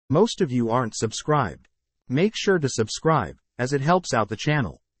Most of you aren't subscribed. Make sure to subscribe, as it helps out the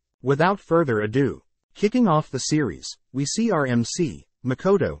channel. Without further ado, kicking off the series, we see our MC,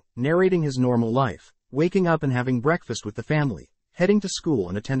 Makoto, narrating his normal life, waking up and having breakfast with the family, heading to school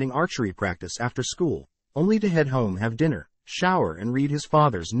and attending archery practice after school, only to head home, have dinner, shower and read his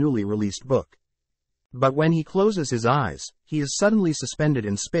father's newly released book. But when he closes his eyes, he is suddenly suspended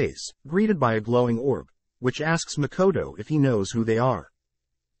in space, greeted by a glowing orb, which asks Makoto if he knows who they are.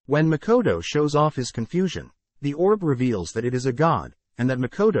 When Makoto shows off his confusion, the orb reveals that it is a god, and that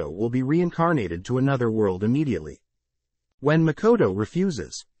Makoto will be reincarnated to another world immediately. When Makoto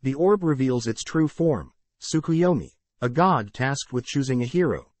refuses, the orb reveals its true form, Tsukuyomi, a god tasked with choosing a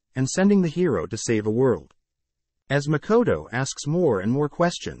hero, and sending the hero to save a world. As Makoto asks more and more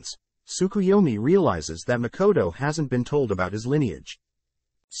questions, Tsukuyomi realizes that Makoto hasn't been told about his lineage.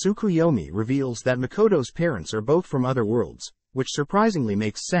 Tsukuyomi reveals that Makoto's parents are both from other worlds, which surprisingly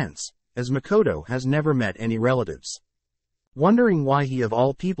makes sense, as Makoto has never met any relatives. Wondering why he of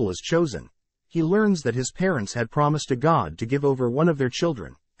all people is chosen, he learns that his parents had promised a god to give over one of their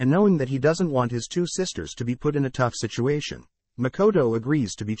children, and knowing that he doesn't want his two sisters to be put in a tough situation, Makoto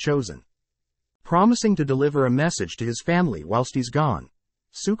agrees to be chosen. Promising to deliver a message to his family whilst he's gone,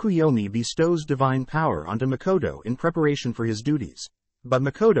 Tsukuyomi bestows divine power onto Makoto in preparation for his duties, but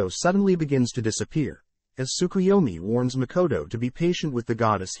Makoto suddenly begins to disappear, as Tsukuyomi warns Makoto to be patient with the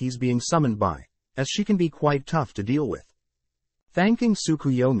goddess he's being summoned by, as she can be quite tough to deal with. Thanking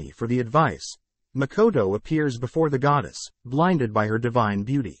Tsukuyomi for the advice, Makoto appears before the goddess, blinded by her divine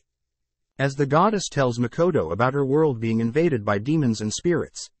beauty. As the goddess tells Makoto about her world being invaded by demons and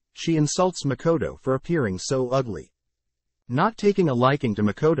spirits, she insults Makoto for appearing so ugly. Not taking a liking to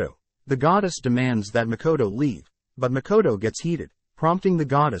Makoto, the goddess demands that Makoto leave, but Makoto gets heated, prompting the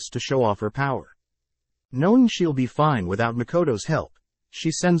goddess to show off her power. Knowing she'll be fine without Makoto's help,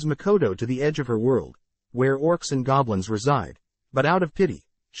 she sends Makoto to the edge of her world, where orcs and goblins reside, but out of pity,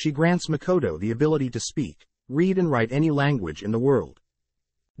 she grants Makoto the ability to speak, read and write any language in the world.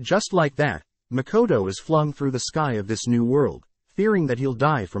 Just like that, Makoto is flung through the sky of this new world, fearing that he'll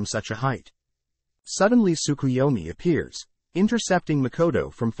die from such a height. Suddenly Tsukuyomi appears, intercepting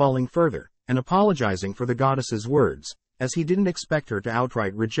Makoto from falling further, and apologizing for the goddess's words, as he didn't expect her to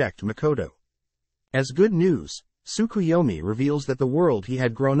outright reject Makoto. As good news, Tsukuyomi reveals that the world he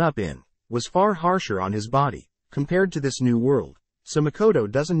had grown up in was far harsher on his body, compared to this new world, so Makoto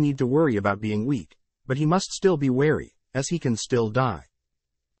doesn't need to worry about being weak, but he must still be wary, as he can still die.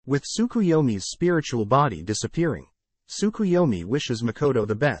 With Tsukuyomi's spiritual body disappearing, Tsukuyomi wishes Makoto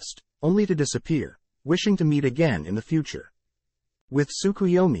the best, only to disappear, wishing to meet again in the future. With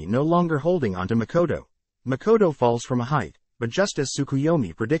Tsukuyomi no longer holding onto Makoto, Makoto falls from a height, but just as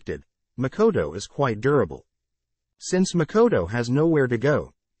Tsukuyomi predicted, Makoto is quite durable. Since Makoto has nowhere to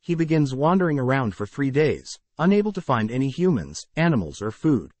go, he begins wandering around for 3 days, unable to find any humans, animals or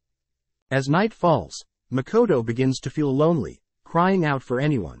food. As night falls, Makoto begins to feel lonely, crying out for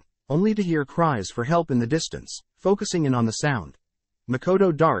anyone, only to hear cries for help in the distance. Focusing in on the sound,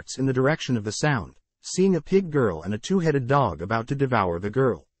 Makoto darts in the direction of the sound, seeing a pig girl and a two-headed dog about to devour the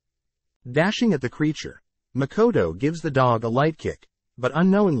girl. Dashing at the creature, Makoto gives the dog a light kick, but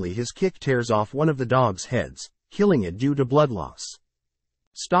unknowingly his kick tears off one of the dog's heads, killing it due to blood loss.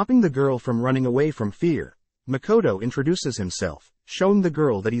 Stopping the girl from running away from fear, Makoto introduces himself, showing the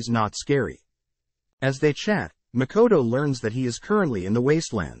girl that he's not scary. As they chat, Makoto learns that he is currently in the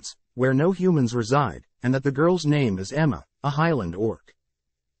wastelands, where no humans reside, and that the girl's name is Emma, a Highland orc.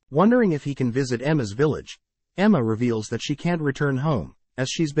 Wondering if he can visit Emma's village, Emma reveals that she can't return home, as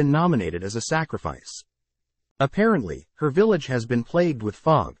she's been nominated as a sacrifice. Apparently, her village has been plagued with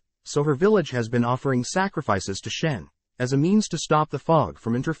fog, so her village has been offering sacrifices to Shen, as a means to stop the fog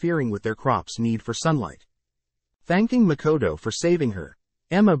from interfering with their crops' need for sunlight. Thanking Makoto for saving her,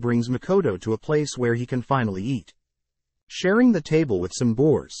 Emma brings Makoto to a place where he can finally eat. Sharing the table with some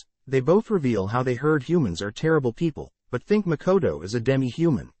boars, they both reveal how they heard humans are terrible people, but think Makoto is a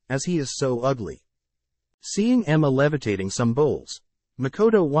demi-human, as he is so ugly. Seeing Emma levitating some bowls,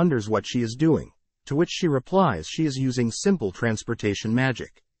 Makoto wonders what she is doing, to which she replies she is using simple transportation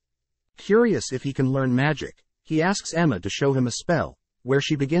magic. Curious if he can learn magic, he asks Emma to show him a spell, where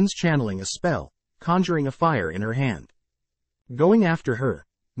she begins channeling a spell, conjuring a fire in her hand. Going after her,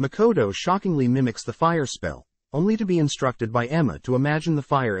 Makoto shockingly mimics the fire spell, only to be instructed by Emma to imagine the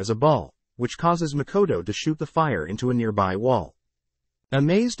fire as a ball, which causes Makoto to shoot the fire into a nearby wall.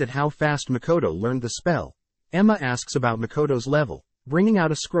 Amazed at how fast Makoto learned the spell, Emma asks about Makoto's level, bringing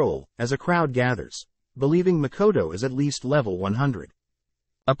out a scroll, as a crowd gathers, believing Makoto is at least level 100.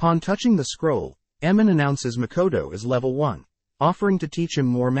 Upon touching the scroll, Emma announces Makoto is level 1, offering to teach him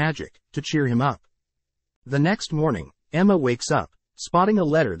more magic, to cheer him up. The next morning, Emma wakes up, spotting a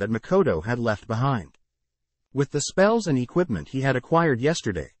letter that Makoto had left behind. With the spells and equipment he had acquired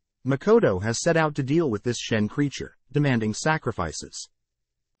yesterday, Makoto has set out to deal with this Shen creature, demanding sacrifices.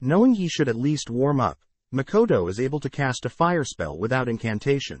 Knowing he should at least warm up, Makoto is able to cast a fire spell without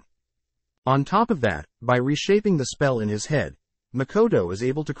incantation. On top of that, by reshaping the spell in his head, Makoto is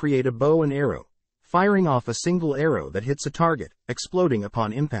able to create a bow and arrow, firing off a single arrow that hits a target, exploding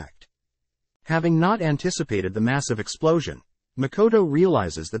upon impact. Having not anticipated the massive explosion, Makoto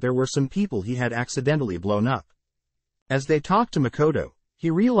realizes that there were some people he had accidentally blown up. As they talk to Makoto, he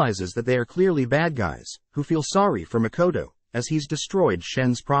realizes that they are clearly bad guys, who feel sorry for Makoto, as he's destroyed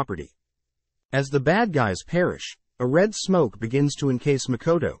Shen's property. As the bad guys perish, a red smoke begins to encase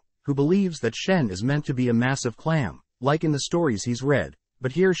Makoto, who believes that Shen is meant to be a massive clam, like in the stories he's read,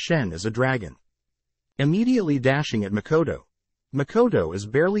 but here Shen is a dragon. Immediately dashing at Makoto, Makoto is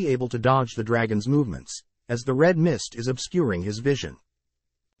barely able to dodge the dragon's movements, as the red mist is obscuring his vision.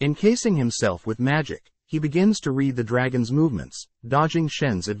 Encasing himself with magic, he begins to read the dragon's movements, dodging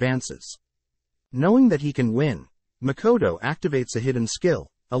Shen's advances. Knowing that he can win, Makoto activates a hidden skill,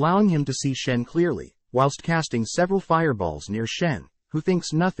 allowing him to see Shen clearly, whilst casting several fireballs near Shen, who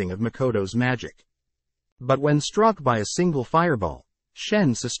thinks nothing of Makoto's magic. But when struck by a single fireball,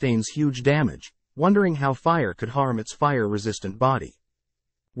 Shen sustains huge damage, wondering how fire could harm its fire-resistant body.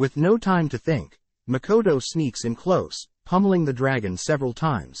 With no time to think, Makoto sneaks in close, pummeling the dragon several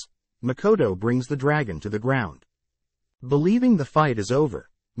times. Makoto brings the dragon to the ground. Believing the fight is over,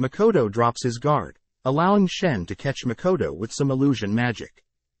 Makoto drops his guard, allowing Shen to catch Makoto with some illusion magic.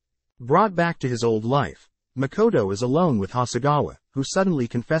 Brought back to his old life, Makoto is alone with Hasegawa, who suddenly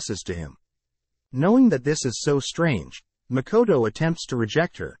confesses to him. Knowing that this is so strange, Makoto attempts to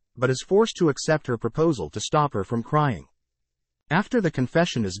reject her, but is forced to accept her proposal to stop her from crying. After the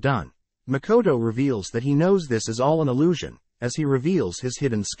confession is done, Makoto reveals that he knows this is all an illusion, as he reveals his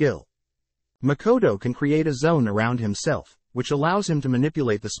hidden skill. Makoto can create a zone around himself, which allows him to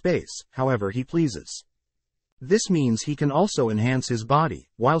manipulate the space however he pleases. This means he can also enhance his body,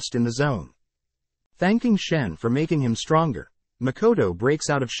 whilst in the zone. Thanking Shen for making him stronger, Makoto breaks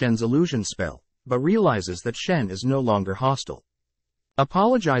out of Shen's illusion spell, but realizes that Shen is no longer hostile.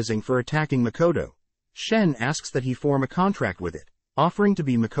 Apologizing for attacking Makoto, Shen asks that he form a contract with it, offering to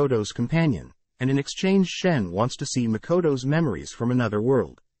be Makoto's companion, and in exchange Shen wants to see Makoto's memories from another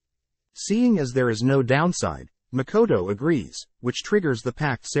world. Seeing as there is no downside, Makoto agrees, which triggers the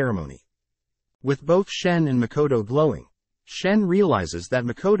pact ceremony. With both Shen and Makoto glowing, Shen realizes that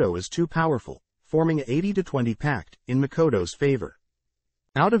Makoto is too powerful, forming an 80-20 pact in Makoto's favor.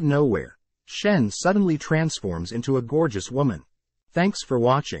 Out of nowhere, Shen suddenly transforms into a gorgeous woman. Thanks for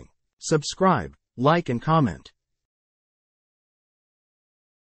watching. Subscribe, like and comment.